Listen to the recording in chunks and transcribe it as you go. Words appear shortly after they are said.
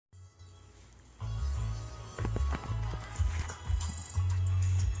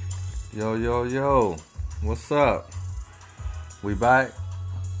Yo, yo, yo. What's up? We back?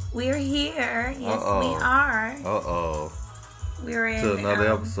 We're here. Yes, Uh-oh. we are. Uh-oh. We're in To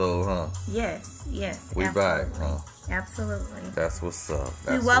another episode, huh? Yes. We absolutely. back, huh? Absolutely. That's what's up.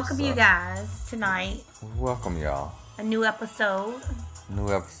 We welcome you guys tonight. Welcome y'all. A new episode.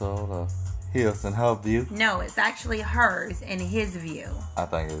 New episode of His and Her View. No, it's actually hers and his view. I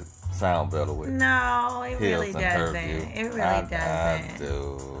think it sounds better with No, it His really and Her doesn't. View. It really I doesn't.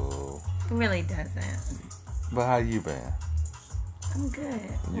 do. It really doesn't. But how you been? I'm good.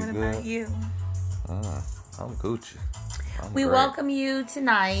 You What good? about you? I'm Gucci. We great. welcome you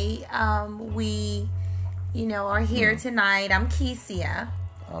tonight. We, are here tonight. I'm Kesia.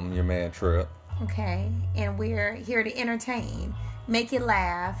 I'm your man, Trip. Okay, and we're here to entertain, make you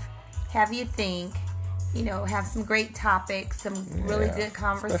laugh, have you think, have some great topics, some really good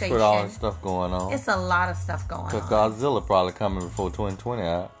conversation. Especially with all this stuff going on. It's a lot of stuff going on. Because Godzilla probably coming before 2020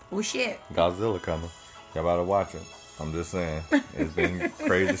 out. Well, shit. Godzilla coming. Y'all better watch it. I'm just saying. It's been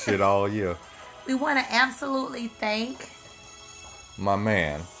crazy shit all year. We want to absolutely thank My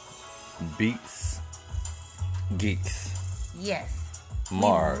man, Beats Geeks. Yes.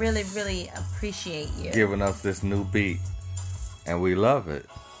 Mars. We really, really appreciate you. Giving us this new beat. And we love it.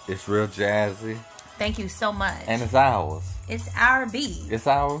 It's real jazzy. Thank you so much. And it's ours. It's our beat. It's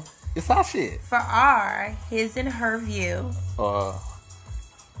our shit. For our, his and her view.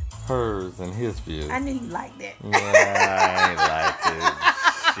 Hers and his view. I knew you liked it. Yeah, I ain't like it.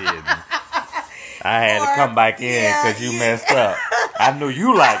 Shit. I had to come back in because you messed up. I knew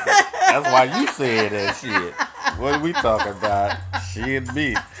you liked it. That's why you said that shit. What are we talking about? She and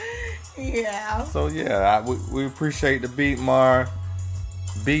me. Yeah. So yeah, we appreciate the beat, Mar.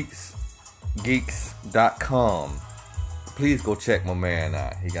 BeatsGeeks.com. Please go check my man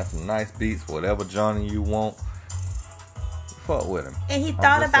out. He got some nice beats, whatever genre you want. Fuck with him. And he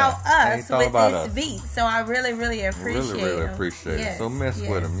thought about us with this beat. So I really, really appreciate it. Really appreciate it. So mess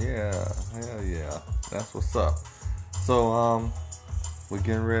with him. Yeah. Hell yeah. That's what's up. So, we're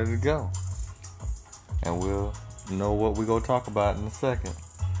getting ready to go. And we'll know what we're going to talk about in a second.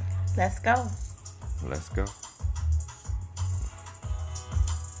 Let's go. Let's go.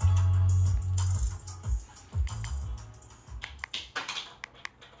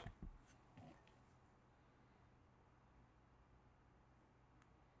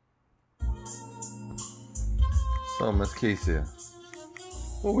 So, Miss Kesia,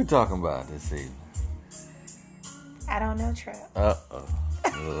 what we talking about this evening? I don't know, Trip. Lord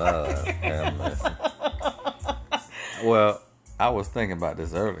have mercy. Well, I was thinking about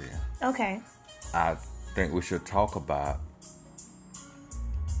this earlier. Okay. I think we should talk about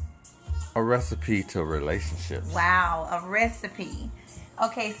a recipe to relationships. Wow, a recipe.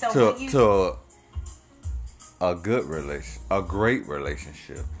 Okay, so to a good a great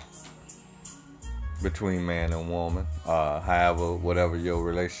relationship between man and woman. However, whatever your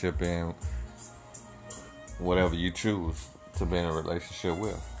relationship in, whatever you choose to be in a relationship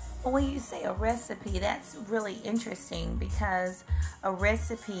with. When you say a recipe, that's really interesting because a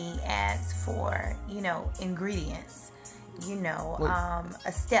recipe asks for, ingredients,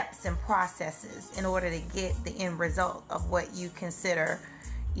 steps and processes in order to get the end result of what you consider,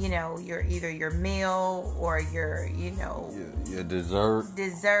 your meal or your dessert.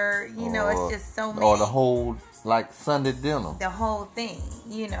 It's just so many. Or the whole, Sunday dinner. The whole thing,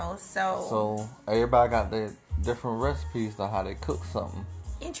 So everybody got their different recipes on how they cook something.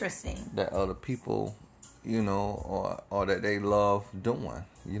 Interesting. That other people, or that they love doing.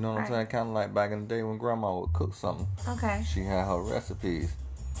 You know what I'm saying? Kind of like back in the day when Grandma would cook something. Okay. She had her recipes.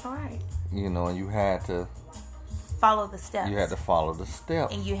 All right. And you had to follow the steps. You had to follow the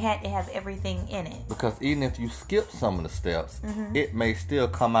steps. And you had to have everything in it. Because even if you skip some of the steps, it may still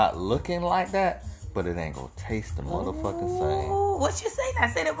come out looking like that, but it ain't gonna taste the motherfucking same. What you say? I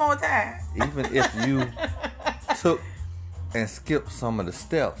said it one more time. Even if you took and skipped some of the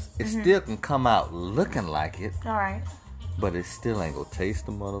steps, it still can come out looking like it. All right. But it still ain't gonna taste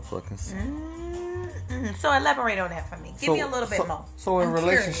the motherfucking same. So elaborate on that for me. Give me a little bit more. So in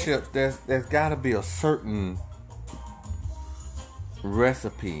relationships, there's got to be a certain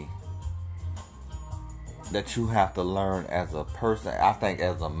recipe that you have to learn as a person. I think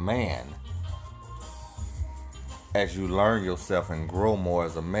as a man, as you learn yourself and grow more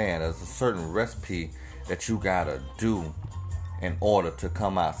as a man, there's a certain recipe that you gotta do in order to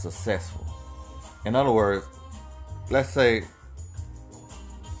come out successful. In other words, let's say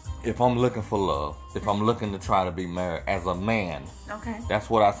if I'm looking for love, if I'm looking to try to be married as a man, okay, that's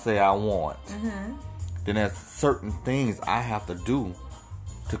what I say I want. Then there's certain things I have to do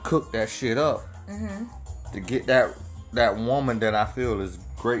to cook that shit up, to get that that woman that I feel is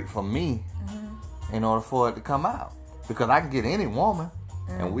great for me in order for it to come out. Because I can get any woman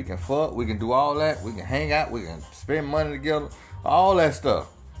and we can fuck, we can do all that, we can hang out, we can spend money together, all that stuff.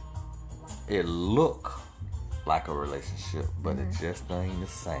 It look like a relationship, but it just ain't the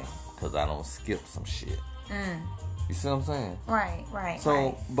same because I don't skip some shit. You see what I'm saying? Right.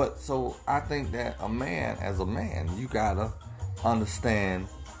 So I think that a man, as a man, you gotta understand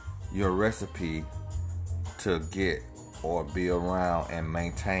your recipe to get or be around and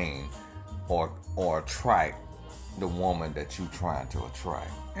maintain or attract the woman that you trying to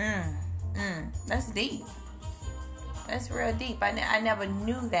attract. That's deep. That's real deep. I never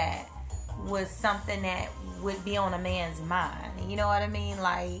knew that was something that would be on a man's mind. You know what I mean?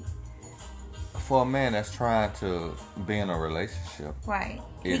 Like, for a man that's trying to be in a relationship, right?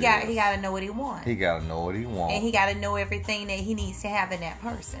 He got to know what he wants. He got to know what he wants, and he got to know everything that he needs to have in that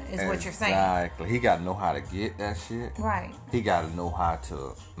person. Is what you're saying? Exactly. He got to know how to get that shit. Right. He got to know how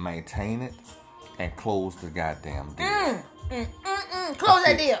to maintain it and close the goddamn deal. Close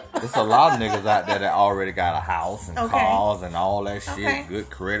that deal. There's a lot of niggas out there that already got a house and cars and all that shit, good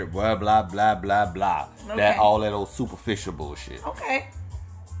credit, blah blah blah blah blah. That all that old superficial bullshit. Okay.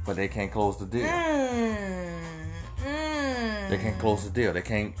 But they can't close the deal. They can't close the deal. They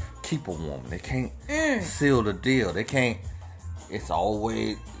can't keep a woman. They can't seal the deal. They can't. It's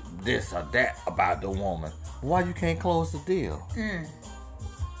always this or that about the woman. Why you can't close the deal?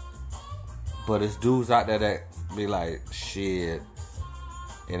 But it's dudes out there that be like, shit,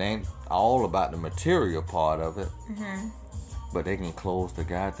 it ain't all about the material part of it. But they can close the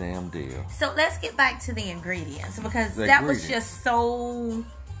goddamn deal. So let's get back to the ingredients, because that was just so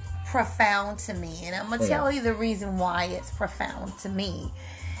profound to me. And I'm going to tell you the reason why it's profound to me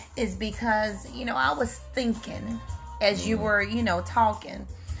is because, I was thinking as you were, talking.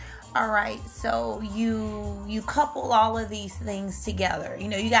 All right, so you couple all of these things together.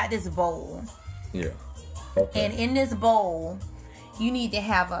 You got this bowl. Yeah. Okay. And in this bowl, you need to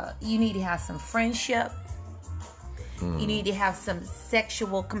have some friendship. You need to have some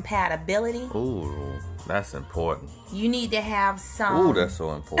sexual compatibility. Ooh, that's important. You need to have some. Ooh, that's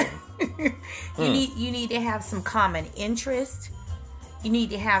so important. You need to have some common interest. You need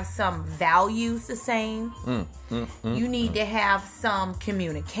to have some values the same. You need to have some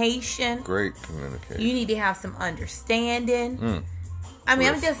communication. Great communication. You need to have some understanding. I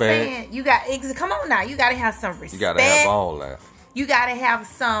mean, Respect. I'm just saying, come on now. You got to have some respect. You got to have all that. You got to have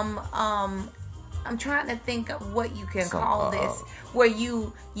some, I'm trying to think of what you can call this, where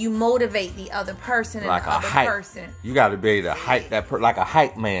you motivate the other person and like the other person. You got to be able to hype that person, like a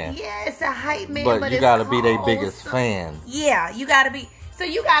hype man. Yeah, it's a hype man, but you got to be their biggest fan. Yeah, you got to be. So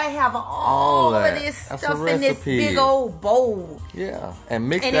you got to have all of this stuff in this big old bowl. Yeah, and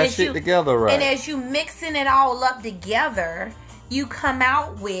mix that shit together right. And as you mixing it all up together, you come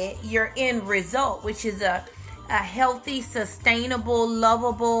out with your end result, which is a healthy, sustainable,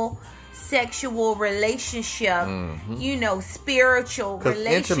 lovable sexual relationship, spiritual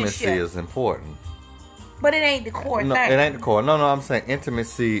relationship. Intimacy is important. But it ain't the core thing. It ain't the core. No, I'm saying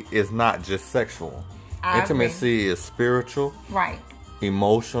intimacy is not just sexual. Intimacy is spiritual. Right.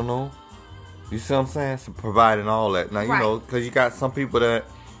 Emotional. You see what I'm saying? So providing all that. Now, because you got some people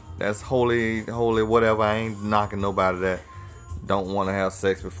that's holy, whatever. I ain't knocking nobody that don't want to have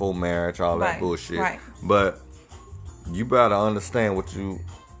sex before marriage, all that bullshit. Right. But you better understand what you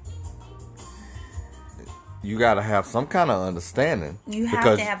got to have some kind of understanding. You have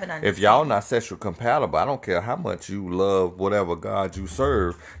to have an understanding. If y'all not sexual compatible, I don't care how much you love whatever God you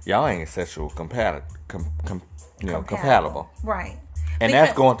serve, y'all ain't sexual compatible. Right. And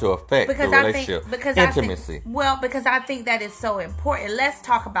that's going to affect the relationship. Intimacy. Because I think that is so important. Let's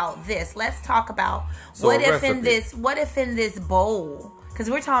talk about this. Let's talk about what if in this bowl, because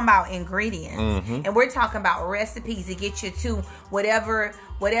we're talking about ingredients and we're talking about recipes to get you to whatever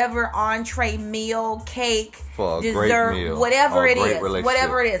entree, meal, cake, dessert, meal, whatever it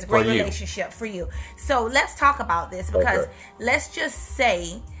is, great relationship for you. So let's talk about this, because let's just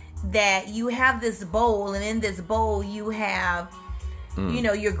say that you have this bowl, and in this bowl you have,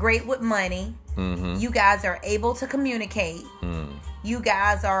 you're great with money. You guys are able to communicate. You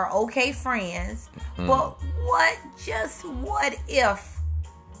guys are okay friends. But what if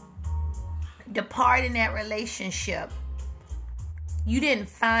the part in that relationship, you didn't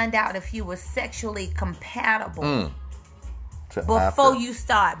find out if you were sexually compatible before you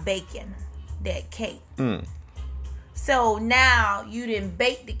start baking that cake? So now you didn't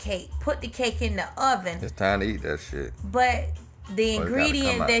bake the cake, put the cake in the oven. It's time to eat that shit. But the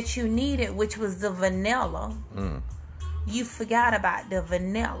ingredient that you needed, which was the vanilla, you forgot about the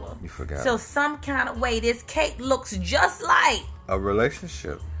vanilla. You forgot. So some kind of way, this cake looks just like a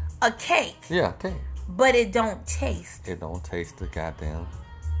relationship. A cake. Yeah, cake. But it don't taste. It don't taste the goddamn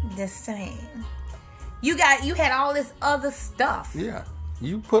the same. You had all this other stuff. Yeah.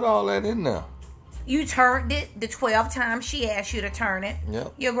 You put all that in there. You turned it the 12 times she asked you to turn it.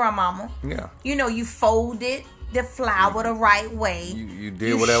 Yep. Your grandmama. Yeah. You folded the flour the right way. You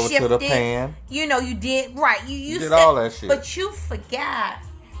did whatever to the pan. You did right. You did all that shit. But you forgot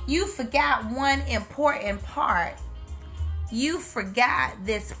one important part. You forgot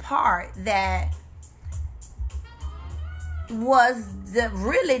this part that was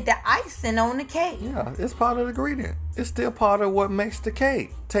really the icing on the cake. Yeah, it's part of the ingredient. It's still part of what makes the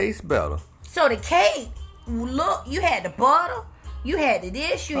cake taste better. So the cake, look, you had the butter, you had the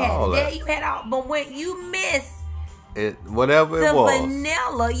this, you had the that, you had all. But when you miss it, whatever it was, the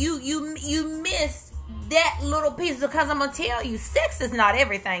vanilla, you miss that little piece. Because I'm gonna tell you, sex is not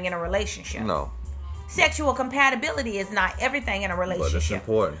everything in a relationship. No. Sexual compatibility is not everything in a relationship. But it's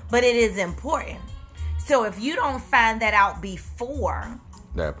important. But it is important. So if you don't find that out before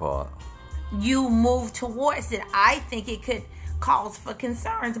that part, you move towards it, I think it could cause for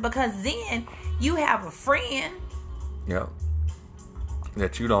concerns, because then you have a friend. Yep.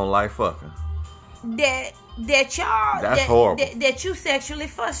 That you don't like fucking. That y'all. That's horrible. That you sexually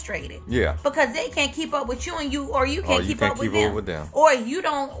frustrated. Yeah. Because they can't keep up with you, and you can't keep up with them. Or you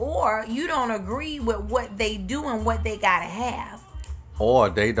don't agree with what they do and what they gotta have. Or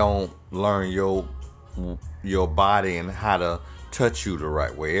they don't learn your body and how to touch you the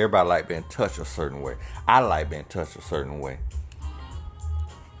right way. Everybody like being touched a certain way. I like being touched a certain way.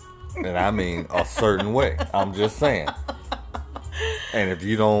 And I mean a certain way. I'm just saying. And if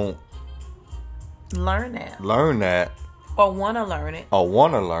you don't learn that or want to learn it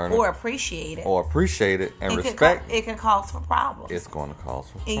or appreciate it and respect it, can cause for problems. It's going to cause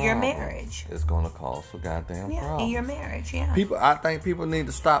for in your marriage. It's going to cause for goddamn problems in your marriage. Yeah. I think people need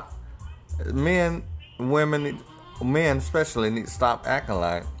to stop. Men, women, men especially need to stop acting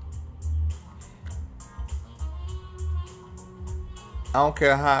like, I don't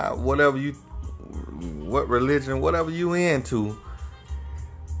care what religion, whatever you into.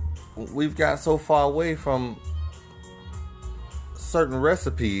 We've got so far away from certain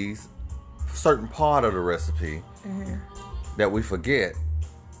recipes, certain part of the recipe, that we forget,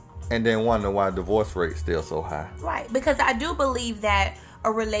 and then wonder why divorce rate's still so high. Right, because I do believe that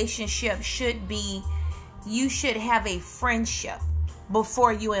a relationship you should have a friendship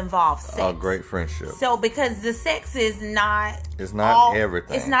before you involve sex. A great friendship. So because the sex is not... It's not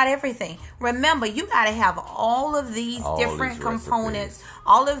everything. It's not everything. Remember, you got to have all of these different components, recipes,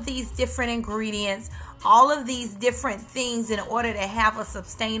 all of these different ingredients, all of these different things in order to have a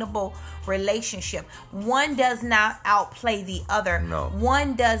sustainable relationship. One does not outplay the other. No.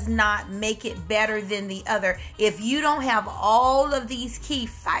 One does not make it better than the other. If you don't have all of these key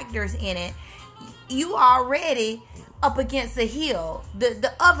factors in it, you already up against the hill.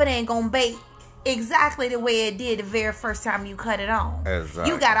 The oven ain't gonna bake exactly the way it did the very first time you cut it on.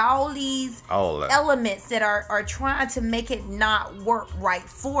 Exactly. You got all these elements that are trying to make it not work right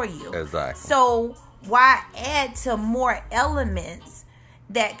for you. Exactly. So why add to more elements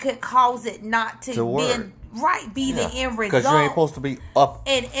that could cause it not to be the end result? Because you ain't supposed to be up.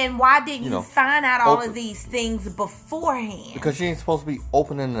 And why didn't you find out all of these things beforehand? Because you ain't supposed to be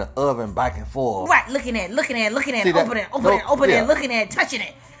opening the oven back and forth. Right, looking at, opening, looking at, touching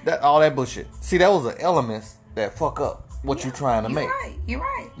it. All that bullshit. See, that was the elements that fuck up what you're trying to make. You're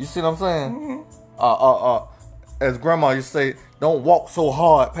right. You see what I'm saying? As grandma used to say, don't walk so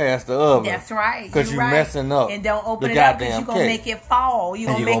hard past the oven. That's right. Because you're messing up. And don't open it up because you're going to make it fall.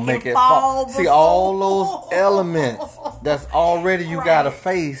 You're going to make it fall. See, all those elements that's already you got to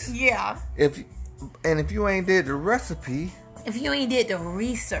face. Yeah. If you ain't did the recipe. If you ain't did the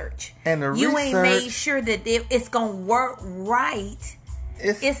research. And the you ain't made sure that it's going to work right.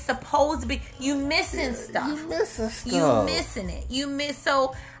 It's supposed to be. You missing stuff. You missing stuff. You missing it.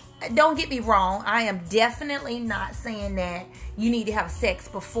 So... Don't get me wrong. I am definitely not saying that you need to have sex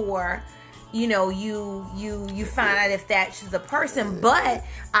before, you find out if that's the person. But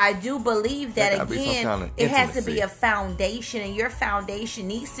I do believe that, again, it has to be a foundation, and your foundation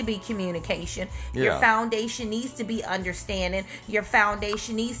needs to be communication. Yeah. Your foundation needs to be understanding. Your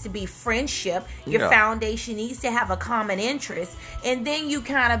foundation needs to be friendship. Your foundation needs to have a common interest. And then you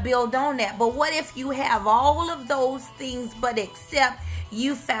kind of build on that. But what if you have all of those things, but except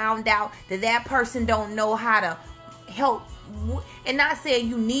you found out that person don't know how to help? And not saying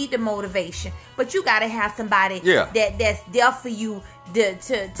you need the motivation, but you got to have somebody that's there for you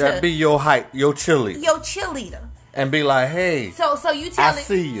to be your hype, your cheerleader. and be like, hey, so you telling, I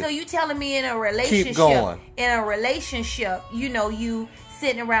see you. So you telling me in a relationship, keep going. You know, you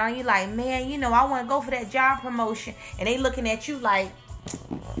sitting around, you like, man, you know, I want to go for that job promotion, and they looking at you like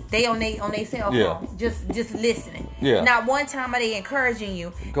they on their cell phone, just listening. Yeah. Not one time are they encouraging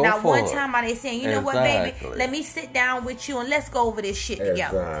you. Go Not for one it. time are they saying, you know what, baby, let me sit down with you and let's go over this shit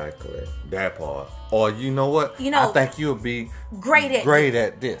together. Exactly. That part. Or you know what? You know, I think you'll be great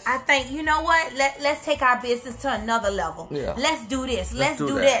at this. I think, you know what? Let's take our business to another level. Yeah. Let's do this. Let's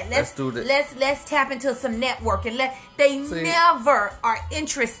do that. Let's do that. Let's tap into some networking. They never are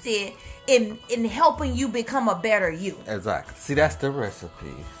interested in helping you become a better you. Exactly. See, that's the recipe.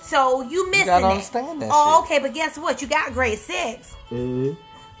 So you missing gotta understand that shit. Okay, but guess what? You got great sex. Mm-hmm.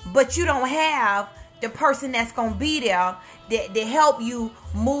 But you don't have the person that's gonna be there to help you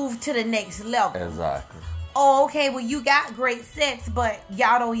move to the next level. Exactly. Oh, okay, well, you got great sex, but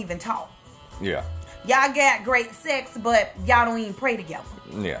y'all don't even talk. Yeah. Y'all got great sex, but y'all don't even pray together.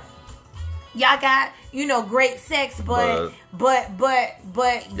 Yeah. Y'all got, you know, great sex, but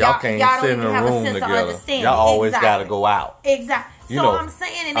y'all can't sit in a room together. Y'all always gotta go out. Exactly. So I'm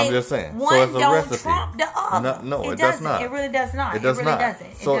saying, I'm just saying. One so it's a don't recipe. trump the other. No, it does not. It really does not. It does really not.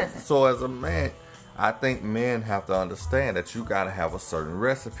 Doesn't. So as a man, I think men have to understand that you gotta have a certain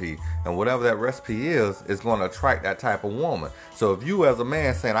recipe, and whatever that recipe is going to attract that type of woman. So if you as a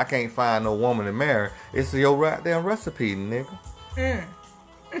man saying I can't find no woman to marry, it's your goddamn recipe, nigga.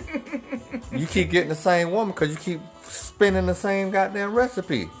 You keep getting the same woman because you keep spinning the same goddamn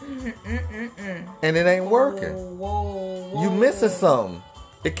recipe, and it ain't working. Whoa. You missing something.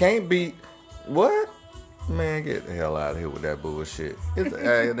 It can't be what? Man, get the hell out of here with that bullshit. It's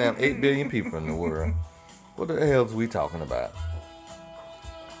damn 8 billion people in the world. What the hell is we talking about?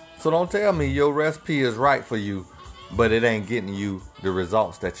 So don't tell me your recipe is right for you, but it ain't getting you the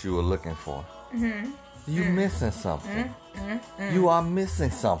results that you were looking for. You missing something. You are missing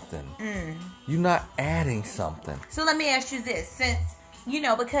something. You're not adding something. So let me ask you this, since, you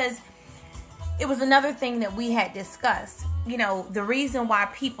know, because it was another thing that we had discussed. You know, the reason why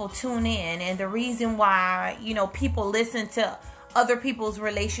people tune in and the reason why, you know, people listen to other people's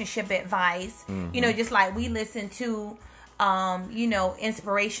relationship advice, you know, just like we listen to, you know,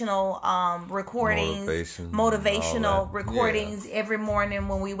 inspirational recordings, motivational recordings every morning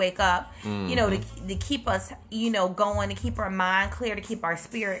when we wake up, you know, to keep us, you know, going, to keep our mind clear, to keep our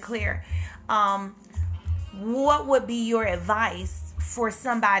spirit clear. What would be your advice for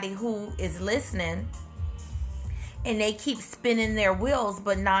somebody who is listening and they keep spinning their wheels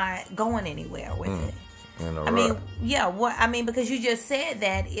but not going anywhere with it? Because you just said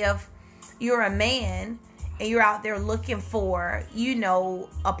that if you're a man and you're out there looking for, you know,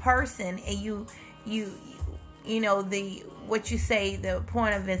 a person, and you know, what you say the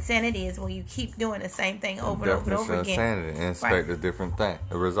point of insanity is when you keep doing the same thing over and over and over again. Insanity and expect a different thing,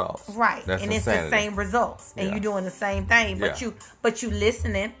 the results. Right. That's and insanity. It's the same results, and you're doing the same thing, but you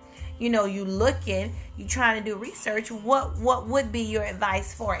listening, you know, you looking, you trying to do research. What would be your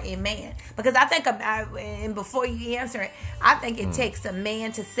advice for a man? Because I think and before you answer it, I think it takes a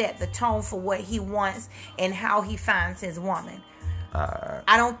man to set the tone for what he wants and how he finds his woman.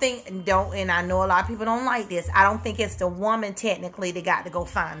 I don't think, and I know a lot of people don't like this, I don't think it's the woman technically that got to go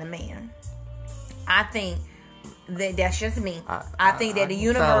find the man. I think that's just me. I think that the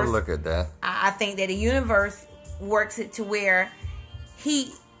universe, look at that. I think that the universe works it to where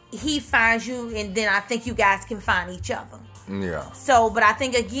he finds you, and then I think you guys can find each other. Yeah. So, but I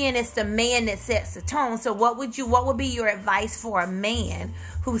think again, it's the man that sets the tone. So, what would be your advice for a man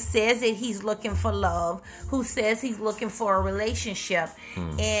who says that he's looking for love, who says he's looking for a relationship,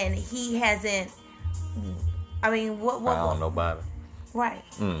 and he hasn't? I mean, what? I don't know about it. Right.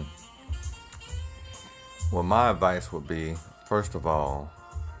 Well, my advice would be, first of all,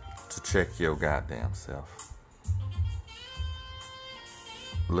 to check your goddamn self.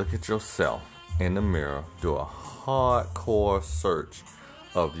 Look at yourself in the mirror. Do a hardcore search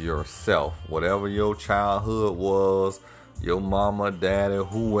of yourself. Whatever your childhood was, your mama, daddy,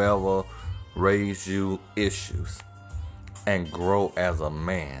 whoever raised you, issues. And grow as a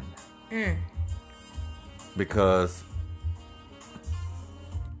man. Because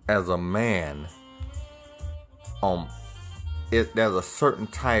as a man, there's a certain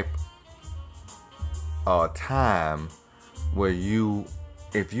type of time where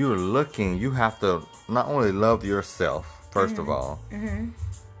if you're looking, you have to not only love yourself, first of all,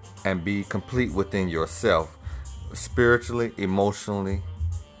 and be complete within yourself, spiritually, emotionally,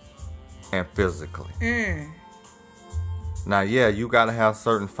 and physically. Now, you got to have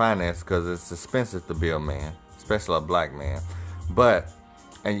certain finance because it's expensive to be a man, especially a black man. But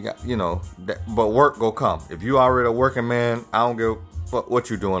And you got, but work go come. If you already a working man, I don't give a fuck what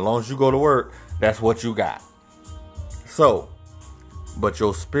you doing. As long as you go to work, that's what you got. So, but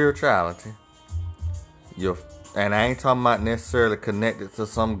your spirituality, and I ain't talking about necessarily connected to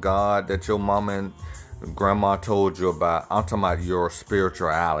some God that your mama and grandma told you about. I'm talking about your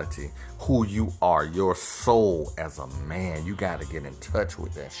spirituality, who you are, your soul as a man. You got to get in touch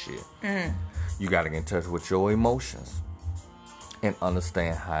with that shit. You got to get in touch with your emotions and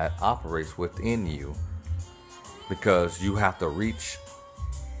understand how it operates within you, because you have to reach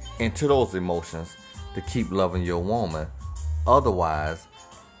into those emotions to keep loving your woman. Otherwise,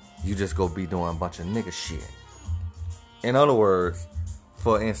 you just go be doing a bunch of nigga shit. In other words,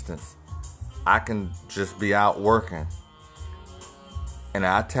 for instance, I can just be out working and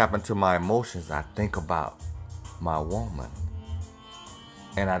I tap into my emotions. I think about my woman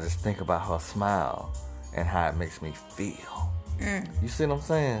and I just think about her smile and how it makes me feel. You see what I'm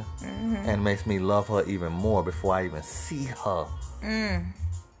saying? And it makes me love her even more before I even see her.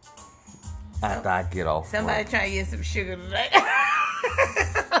 After I get off. Somebody trying to get some sugar today.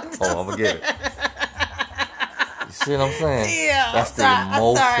 I'm gonna get it. You see what I'm saying? Yeah. That's the emotional.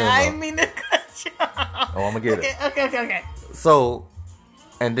 I'm sorry. I didn't mean to cut you off. I'm gonna get it. Okay. So,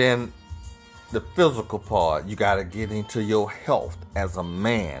 and then the physical part, you gotta get into your health as a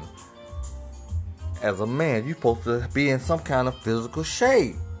man. As a man, you're supposed to be in some kind of physical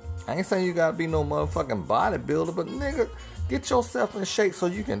shape. I ain't saying you gotta be no motherfucking bodybuilder, but nigga, get yourself in shape so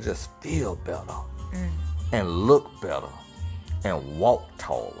you can just feel better and look better and walk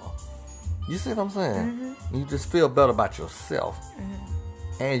taller. You see what I'm saying? You just feel better about yourself,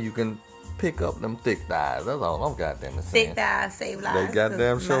 and you can pick up them thick thighs. That's all I'm goddamn saying. Thick thighs save lives. They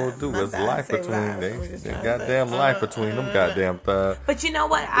goddamn sure do. There's life between they goddamn life between them goddamn thighs. But you know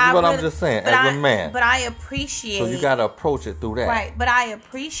what? I'm just saying, as a man. But I appreciate. So you gotta approach it through that, right? But I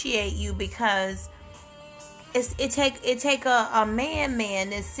appreciate you because it take a man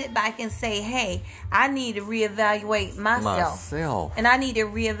to sit back and say, hey, I need to reevaluate myself. And I need to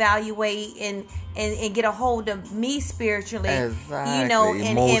reevaluate and get a hold of me spiritually, exactly.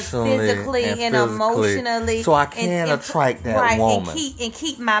 and physically and emotionally, so I can attract that woman, and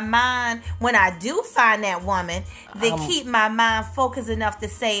keep my mind, when I do find that woman, keep my mind focused enough to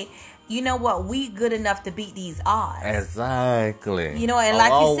say, you know what, we good enough to beat these odds. Exactly. And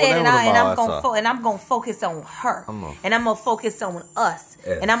like you said, and I'm gonna focus on her, and I'm gonna focus on us,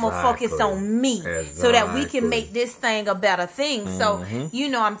 and I'm gonna focus on me, so that we can make this thing a better thing. So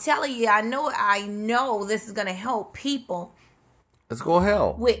I'm telling you, I know this is gonna help people. Let's go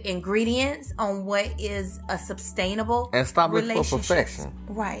help with ingredients on what is a sustainable and stop looking for perfection.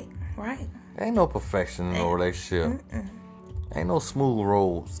 Right. Ain't no perfection in a relationship. Ain't no smooth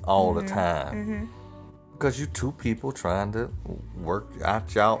roads all the time. Because you two people trying to work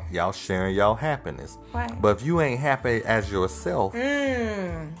out y'all sharing y'all happiness. Right. But if you ain't happy as yourself, you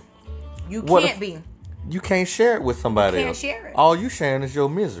can't be. You can't share it with somebody else. Share it. All you sharing is your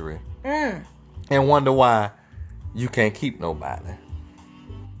misery. And wonder why you can't keep nobody.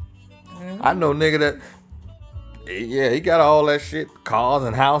 I know nigga that, he got all that shit, cars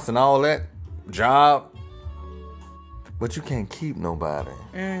and house and all that, job. But you can't keep nobody.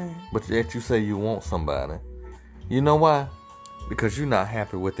 But yet you say you want somebody. You know why? Because you're not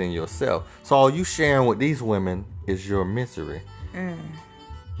happy within yourself. So all you sharing with these women is your misery.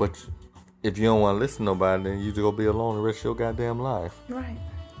 But if you don't want to listen to nobody, then you just go be alone the rest of your goddamn life. Right.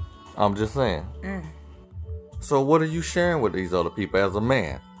 I'm just saying. So what are you sharing with these other people as a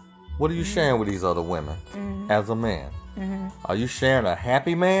man? What are you sharing with these other women as a man? Are you sharing a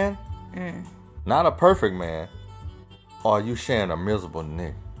happy man? Not a perfect man. Or are you sharing a miserable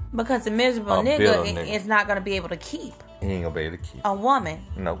nigga? Because a miserable nigga is not going to be able to keep. He ain't going to be able to keep a woman.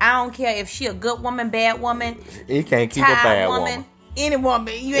 Nope. I don't care if she a good woman, bad woman. He can't keep a bad woman. Any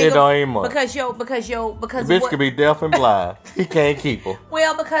woman. You ain't it don't even matter. Because the bitch could be deaf and blind. He can't keep her.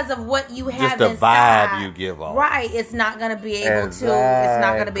 Well, because of what you have just the inside, vibe you give off. Right. It's not going to be able to. It's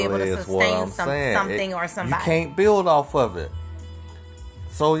not going to be able to sustain something or somebody. You can't build off of it.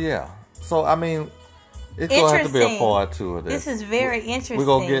 So, yeah. So, I mean, it's going to have to be a part two of this. This is very interesting. We're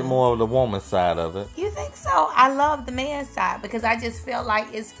going to get more of the woman side of it. You think so? I love the man side because I just feel like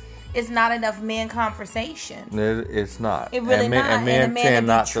it's not enough men conversation. It's not. It really not. And men tend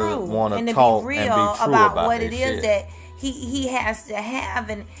not to want to talk and be true about what it is that he has to have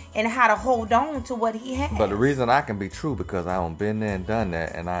and how to hold on to what he has. But the reason I can be true because I done been there and done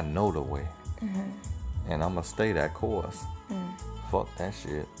that and I know the way. And I'm going to stay that course. Fuck that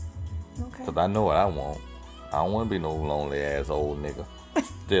shit. Okay. Because I know what I want. I don't want to be no lonely ass old nigga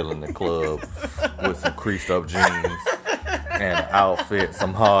still in the club with some creased up jeans and outfit,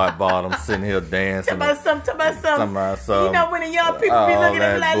 some hard bottoms, sitting here dancing. Talk about some. You know when the young people be looking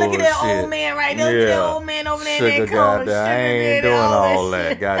at me like, look at that old man right there. Look at that old man over there in that corner. I ain't doing all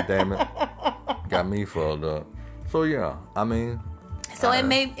that. God damn it. Got me fucked up. So yeah, I mean. So it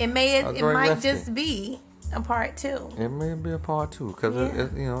might just be a part 2. It may be a part 2 because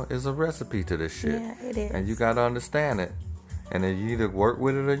it's a recipe to this shit. Yeah, it is. And you got to understand it, and then you either work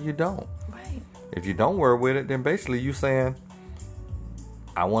with it or you don't. Right. If you don't work with it, then basically you saying,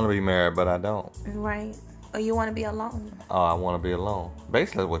 I want to be married, but I don't. Right. Or you want to be alone. Oh, I want to be alone.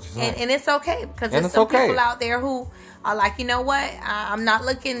 Basically, what you're saying. And it's okay because there's some people out there who are like, you know what? I'm not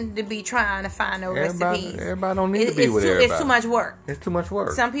looking to be trying to find no recipes. Everybody don't need to be with everybody. It's too much work. It's too much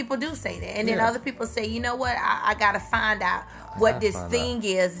work. Some people do say that, and then other people say, you know what? I got to find out what this thing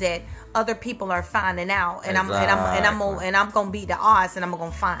is that other people are finding out, and I'm gonna beat the odds, and I'm gonna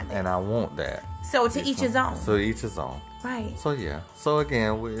find it. And I want that. So to each his own. So each his own. Right. So yeah. So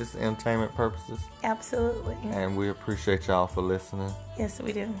again, it's entertainment purposes. Absolutely. And we appreciate y'all for listening. Yes,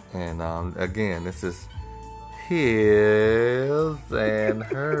 we do. And again, this is his and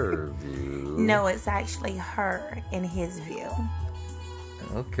her view. No, it's actually her and his view.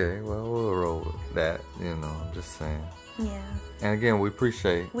 Okay, well, we'll roll with that. I'm just saying. Yeah. And again, we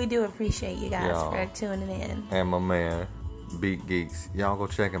do appreciate you guys for tuning in. And my man, Beat Geeks. Y'all go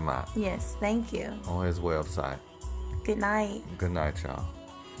check him out. Yes, thank you. On his website. Good night. Good night, y'all.